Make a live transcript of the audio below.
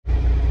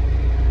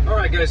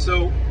right, guys,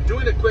 so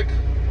doing a quick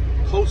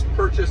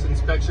post-purchase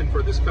inspection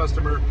for this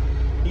customer.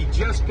 He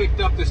just picked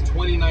up this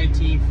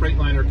 2019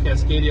 Freightliner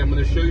Cascadia. I'm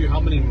going to show you how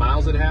many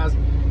miles it has.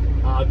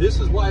 This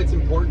is why it's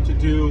important to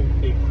do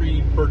a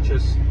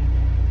pre-purchase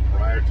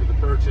prior to the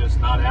purchase,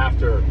 not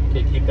after.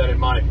 Okay, keep that in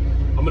mind.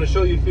 I'm going to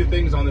show you a few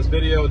things on this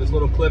video, this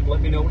little clip.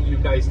 Let me know what you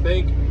guys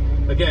think.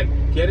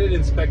 Again, get it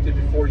inspected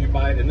before you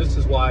buy it, and this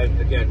is why.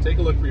 Again, take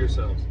a look for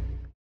yourselves.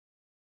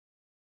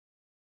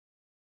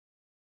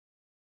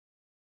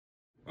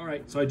 All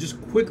right, so I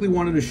just quickly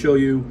wanted to show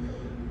you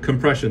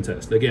compression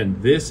test. Again,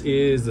 this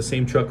is the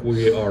same truck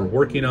we are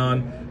working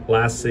on.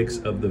 Last 6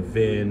 of the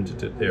VIN,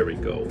 there we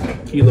go.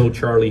 Kilo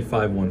Charlie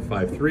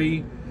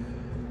 5153,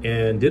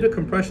 and did a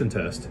compression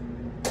test.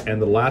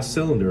 And the last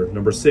cylinder,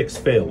 number 6,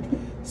 failed,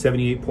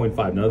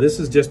 78.5. Now this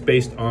is just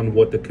based on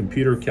what the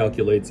computer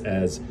calculates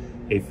as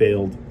a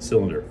failed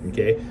cylinder,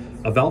 okay?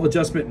 A valve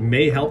adjustment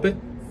may help it,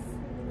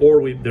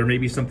 or there may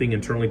be something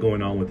internally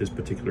going on with this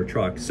particular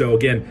truck. So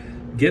again,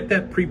 get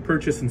that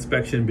pre-purchase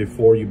inspection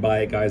before you buy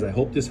it, guys. I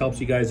hope this helps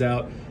you guys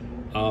out.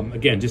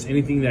 Again, just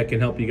anything that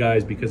can help you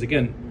guys, because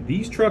again,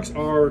 these trucks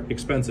are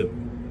expensive,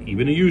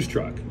 even a used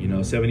truck, you know,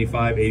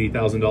 $75,000,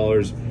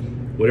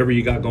 $80,000, whatever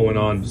you got going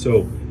on.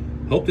 So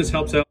hope this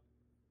helps out.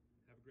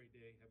 Have a great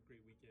day, have a great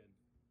weekend.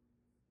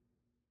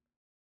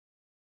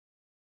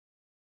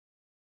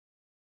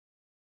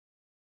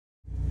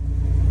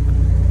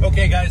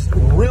 Okay guys,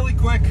 really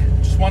quick,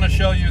 just want to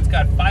show you it's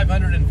got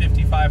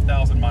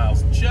 555,000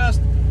 miles, just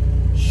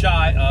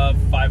shy of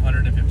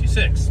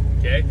 556,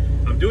 okay?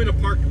 I'm doing a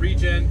parked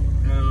regen.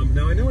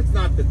 Now I know it's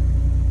not the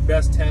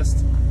best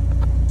test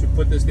to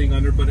put this thing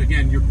under, but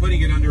again, you're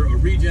putting it under a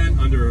regen,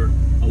 under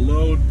a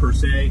load per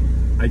se.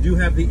 I do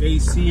have the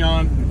AC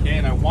on, okay,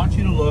 and I want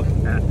you to look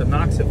at the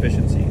NOx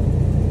efficiency.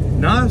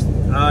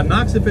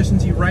 NOx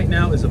efficiency right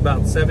now is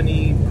about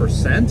 70%,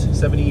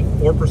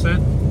 74%.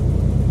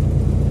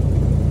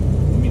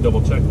 Let me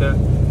double check that.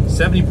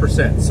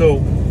 70%.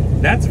 So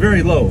that's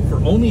very low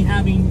for only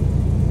having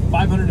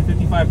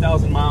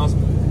 555,000 miles,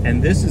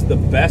 and this is the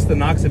best the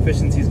NOx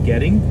efficiency is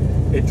getting.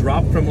 It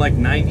dropped from like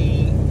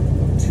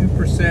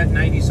 92%,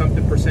 90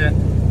 something percent,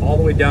 all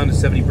the way down to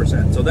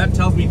 70%. So that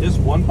tells me this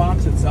one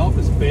box itself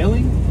is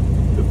failing.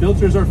 The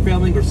filters are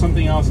failing, or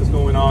something else is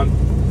going on.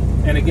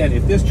 And again,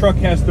 if this truck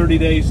has 30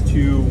 days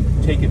to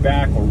take it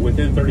back, or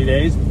within 30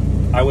 days,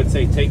 I would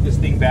say take this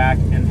thing back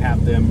and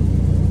have them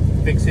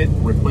fix it,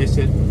 replace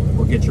it,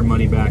 or get your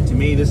money back. To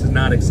me, this is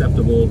not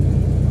acceptable.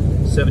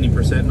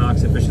 70%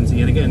 NOx efficiency.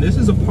 And again, this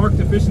is a parked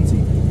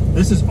efficiency.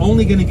 This is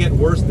only going to get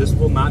worse. This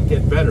will not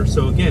get better.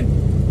 So again,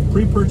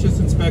 pre-purchase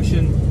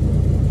inspection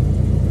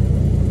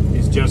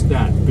is just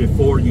that,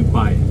 before you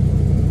buy it.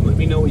 Let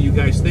me know what you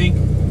guys think.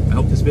 I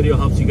hope this video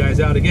helps you guys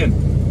out. Again,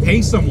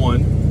 pay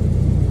someone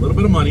a little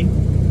bit of money,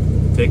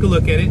 take a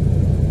look at it,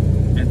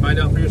 and find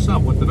out for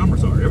yourself what the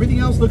numbers are. Everything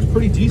else looks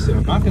pretty decent,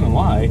 I'm not going to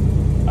lie.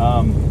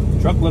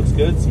 Truck looks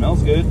good,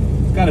 smells good.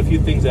 It's got a few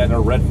things that are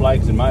red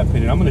flags in my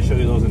opinion. I'm going to show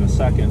you those in a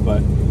second,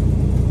 but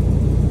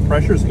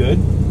pressure's good.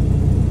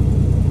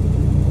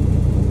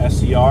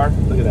 SCR,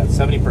 look at that,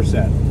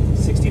 70%,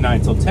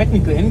 69. So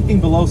technically anything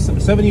below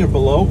 70 or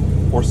below,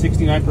 or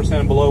 69%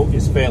 and below,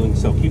 is failing.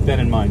 So keep that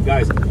in mind,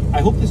 guys.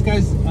 I hope this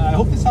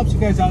helps you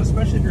guys out,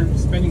 especially if you're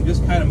spending this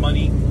kind of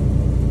money,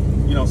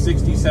 you know,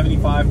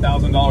 $60,000,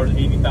 $75,000,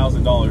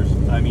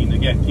 $80,000. I mean,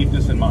 again, keep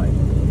this in mind.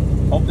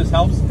 Hope this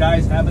helps,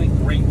 guys. Have a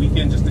great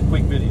weekend. Just a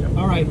quick video.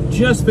 All right,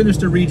 just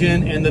finished a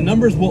regen, and the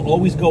numbers will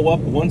always go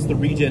up once the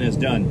regen is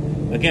done.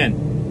 Again,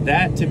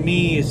 that to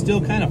me is still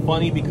kind of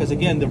funny, because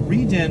again, the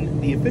regen,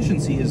 the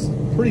efficiency is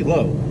pretty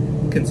low,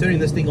 considering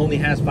this thing only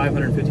has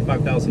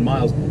 555,000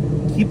 miles.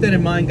 Keep that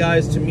in mind,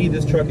 guys. To me,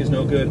 this truck is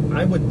no good.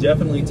 I would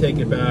definitely take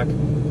it back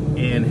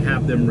and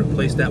have them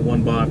replace that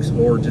one box,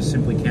 or just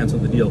simply cancel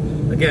the deal.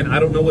 Again, I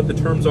don't know what the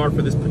terms are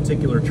for this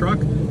particular truck,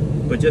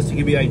 but just to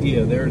give you an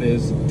idea, there it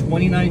is,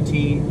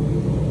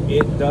 2019.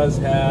 It does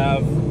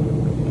have,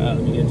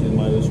 let me get to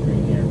my other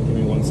screen here. Give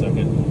me 1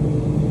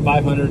 second.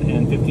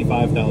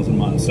 555,000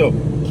 miles. So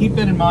keep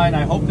that in mind.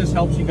 I hope this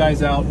helps you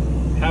guys out.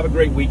 Have a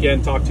great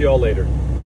weekend. Talk to you all later.